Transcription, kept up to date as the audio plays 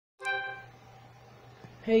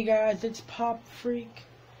Hey guys, it's Pop Freak.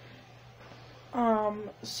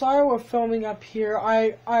 Sorry we're filming up here.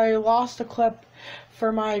 I lost a clip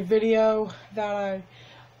for my video that I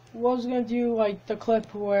was gonna do, like the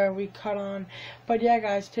clip where we cut on. But yeah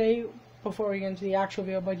guys, today, before we get into the actual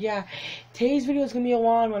video, but yeah, today's video is gonna be a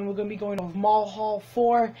long one. We're gonna be going to Mall Hall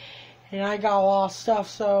 4, and I got a lot of stuff,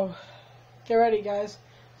 so get ready guys.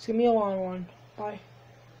 It's gonna be a long one. Bye.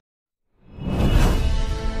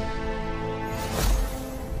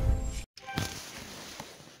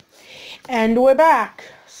 And we're back.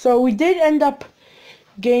 So we did end up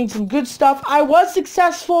getting some good stuff. I was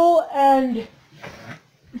successful, and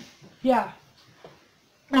yeah.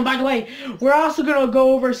 And by the way, we're also gonna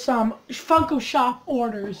go over some Funko Shop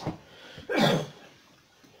orders.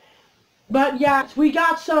 But yeah, we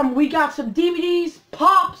got some DVDs,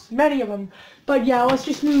 pops, many of them. But yeah, let's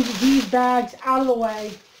just move these bags out of the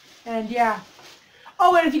way. And yeah.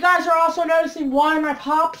 Oh, and if you guys are also noticing why my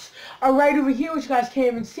pops are right over here, which you guys can't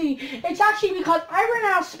even see, it's actually because I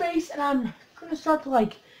ran out of space and I'm going to start to,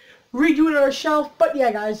 like, redo another shelf. But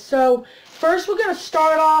yeah, guys, so first we're going to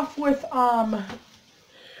start off with the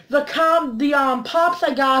pops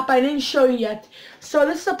I got, but I didn't show you yet. So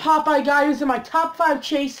this is a pop I got using my top 5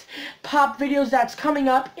 chase pop videos that's coming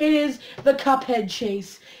up. It is the Cuphead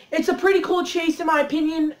chase. It's a pretty cool chase in my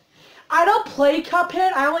opinion. I don't play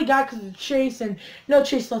Cuphead. I only got it because of the chase and no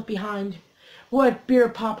chase left behind. What Beer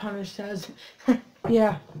Pop Hunter says.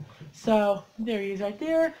 Yeah. So, there he is right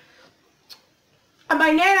there. And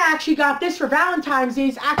my Nana actually got this for Valentine's Day.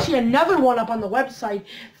 It's actually another one up on the website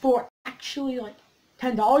for actually like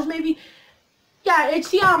 $10 maybe. Yeah, it's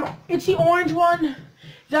the orange one.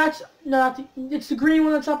 That's not it's the green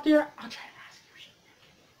one that's up there. I'll try to ask you.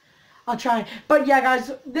 I'll try. But yeah,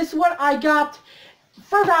 guys, this is what I got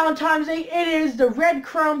for Valentine's Day. It is the red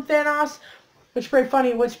Chrome Thanos, which is pretty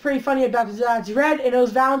funny. What's pretty funny about this is that it's red and it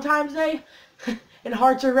was Valentine's Day, and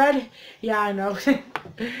hearts are red. Yeah, I know.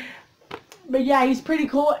 But yeah, he's pretty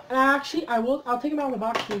cool. And I'll take him out of the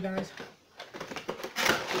box for you guys.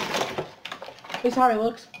 This is how he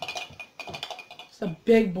looks. It's a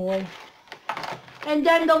big boy. And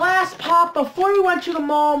then the last pop before we went to the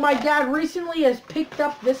mall, my dad recently has picked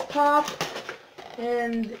up this pop.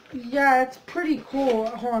 And yeah, it's pretty cool.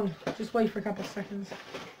 Hold on, just wait for a couple seconds.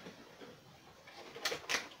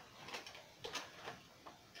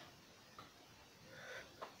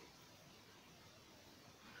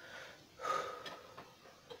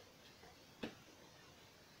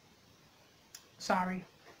 Sorry,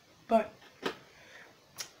 but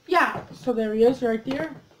yeah, so there he is right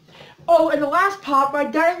there. Oh, and the last pop, my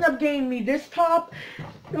dad ended up getting me this pop.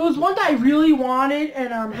 It was one that I really wanted,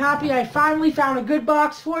 and I'm happy I finally found a good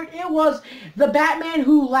box for it. It was the Batman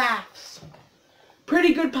Who Laughs.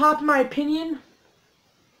 Pretty good pop in my opinion.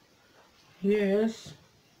 Yes.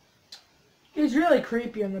 It's really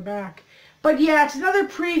creepy on the back. But yeah, it's another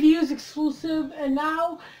previews exclusive, and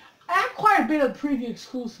now I have quite a bit of preview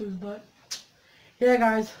exclusives, but yeah,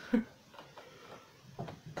 guys.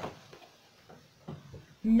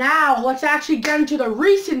 Now, let's actually get into the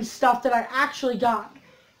recent stuff that I actually got.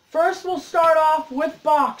 First, we'll start off with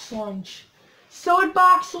Box Lunch. So at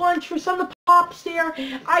Box Lunch, for some of the pops there,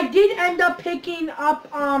 I did end up picking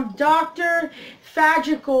up Dr.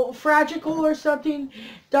 Fragical or something.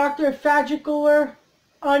 Dr. Fragicular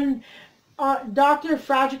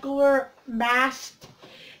Masked.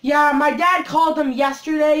 Yeah, my dad called them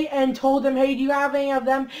yesterday and told them, hey, do you have any of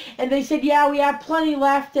them? And they said, yeah, we have plenty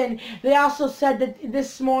left. And they also said that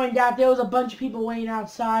this morning that there was a bunch of people waiting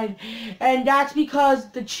outside. And that's because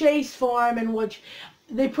the chase farm, in which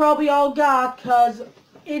they probably all got, because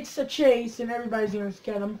it's a chase and everybody's going to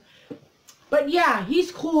get them. But yeah,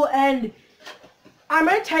 he's cool. And I'm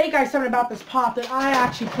going to tell you guys something about this pop that I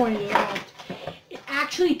actually pointed out. It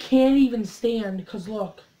actually can't even stand, because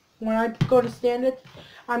look, when I go to stand it,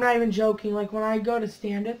 I'm not even joking, like when I go to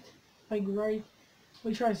stand it, like right,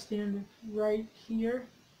 let me try to stand it right here.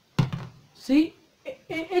 See,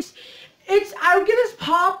 it's, I would give this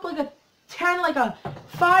pop like a 10, like a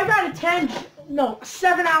 5 out of 10, no,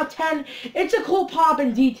 7 out of 10. It's a cool pop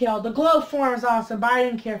in detail. The glow form is awesome, but I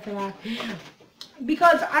didn't care for that.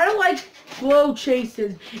 Because I don't like glow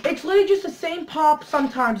chases. It's literally just the same pop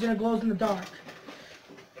sometimes and it glows in the dark.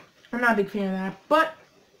 I'm not a big fan of that, but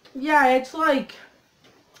yeah, it's like,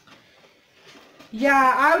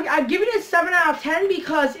 yeah, I'd give it a 7 out of 10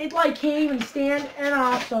 because it like can't even stand,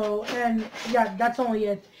 and yeah, that's only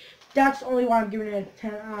it. That's only why I'm giving it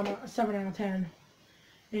a 7 out of 10.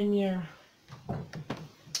 And yeah.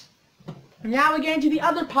 Now we get into the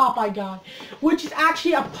other pop I got, which is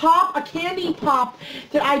actually a candy pop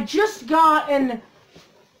that I just got, and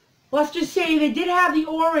let's just say they did have the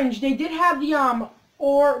orange. They did have the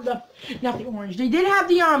not the orange. They did have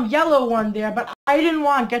the yellow one there, but I didn't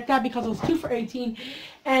want to get that because it was 2 for $18,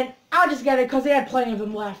 and I'll just get it because they had plenty of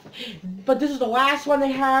them left. But this is the last one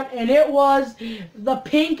they had, and it was the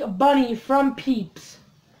pink bunny from Peeps.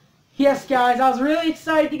 Yes, guys, I was really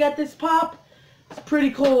excited to get this pop. It's pretty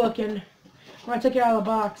cool looking. When I took it out of the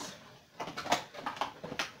box.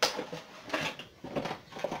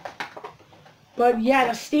 But yeah,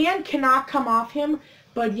 the stand cannot come off him.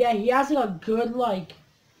 But yeah, he has like a good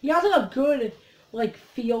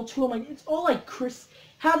feel to him. Like it's all like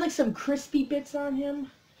has like some crispy bits on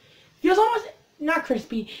him. Feels almost not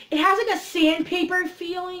crispy. It has like a sandpaper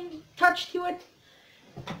feeling touch to it.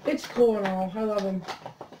 It's cool and all. I love him.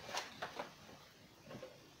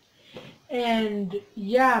 And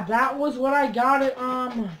yeah, that was what I got at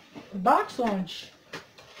box launch.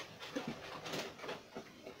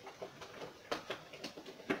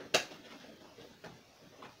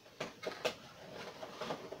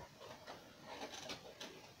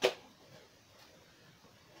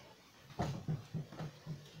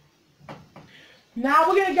 Now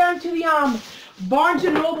we're gonna go into the Barnes &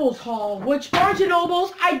 Noble's haul, which Barnes &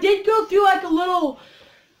 Noble's I did go through like a little.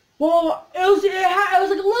 Well, it was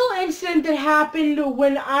like a little incident that happened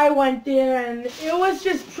when I went there, and it was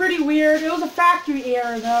just pretty weird. It was a factory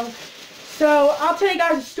error though, so I'll tell you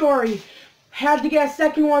guys a story. Had to get a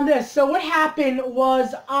second one this. So what happened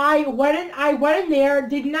was I went in there,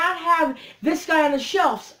 did not have this guy on the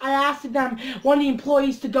shelves. I asked them, one of the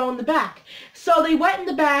employees, to go in the back. So they went in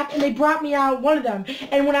the back and they brought me out one of them.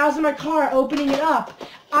 And when I was in my car opening it up,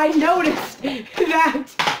 I noticed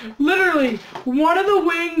that literally one of the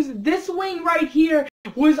wings, this wing right here,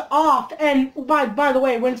 was off. And by the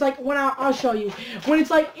way, I'll show you. When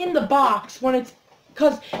it's like in the box,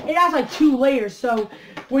 because it has like 2 layers, so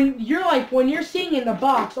when you're seeing in the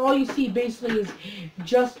box, all you see basically in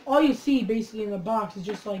the box is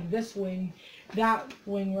just like this wing, that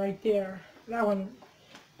wing right there, that one.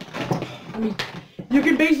 I mean, you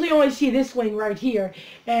can basically only see this wing right here,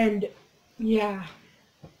 and yeah.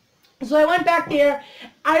 So I went back there.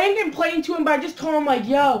 I didn't complain to him, but I just told him like,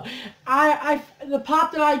 yo, the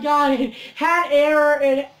pop that I got, it had error,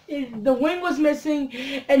 and the wing was missing,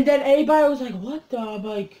 and then everybody was like, what the,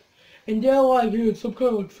 like, and they're like, yeah, it's some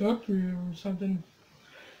kind of like factory error or something.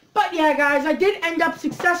 But yeah, guys, I did end up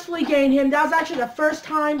successfully getting him. That was actually the first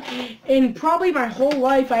time in probably my whole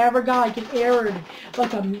life I ever got like an errored,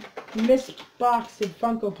 like a misboxed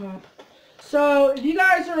Funko Pop. So if you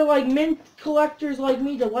guys are like mint collectors like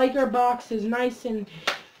me, that like our boxes nice and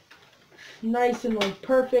like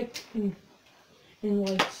perfect and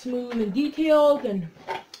like smooth and detailed, and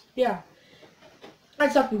yeah,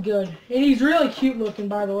 that's something good. And he's really cute looking,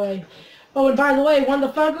 by the way. Oh, and by the way, one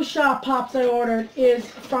of the Funko Shop Pops I ordered is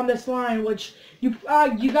from this line, which you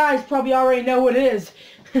guys probably already know what it is.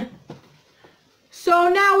 So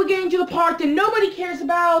now we're getting to the part that nobody cares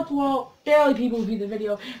about. Well, barely people view the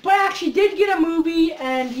video. But I actually did get a movie,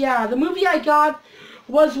 and yeah, the movie I got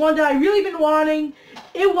was one that I really been wanting.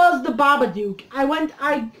 It was The Babadook. I went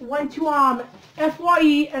to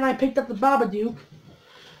FYE and I picked up The Babadook.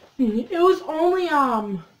 It was only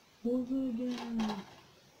what was it again?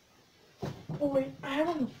 Oh wait, I have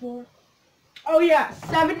it on the floor. Oh yeah,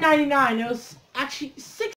 $7.99. It was actually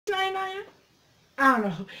 $6.99. I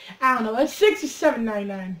don't know. It's $6 or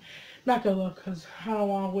 $7.99. Not gonna look because I don't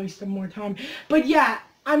want to waste more time. But yeah,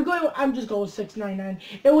 I'm just going with $6.99.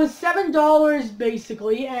 It was $7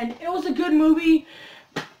 basically, and it was a good movie.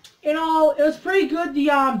 In all, it was pretty good.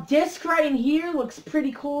 The disc right in here looks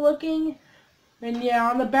pretty cool looking, and yeah,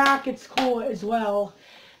 on the back it's cool as well.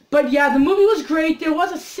 But yeah, the movie was great. There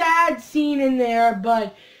was a sad scene in there,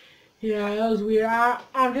 but yeah, it was weird.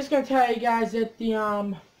 I'm just gonna tell you guys that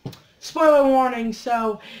the spoiler warning,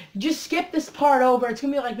 so just skip this part over. It's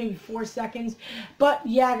gonna be like maybe 4 seconds. But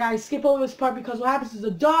yeah, guys, skip over this part because what happens is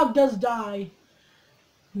the dog does die.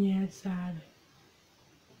 Yeah, it's sad.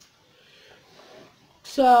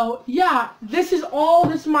 So yeah, this is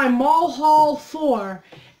my mall haul for,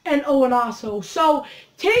 and oh, and also, so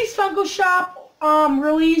today's Funko Shop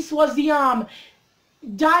release was the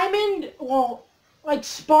diamond, well, like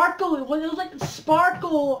sparkle. It was like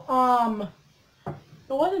sparkle.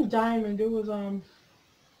 It wasn't diamond. It was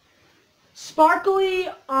sparkly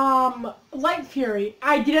Light Fury.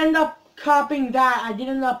 I did end up copying that. I did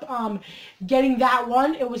end up getting that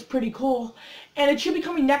one. It was pretty cool, and it should be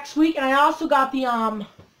coming next week. And I also got the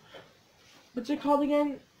what's it called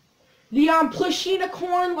again? The Plushina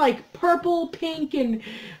corn, like purple, pink, and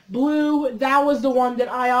blue, that was the one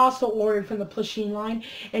that I also ordered from the Plushine line.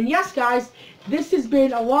 And yes, guys, this has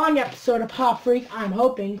been a long episode of Pop Freak, I'm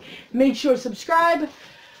hoping. Make sure to subscribe.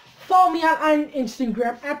 Follow me on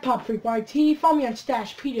Instagram at PopFreakYT. Follow me on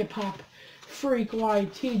Stashpedia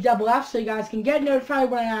PopFreakYT double F so you guys can get notified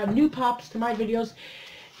when I add new pops to my videos.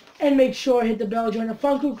 And make sure to hit the bell, join the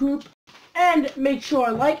Funko group. And make sure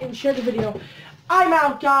to like and share the video. I'm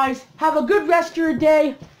out, guys. Have a good rest of your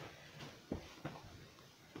day.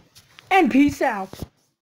 And peace out.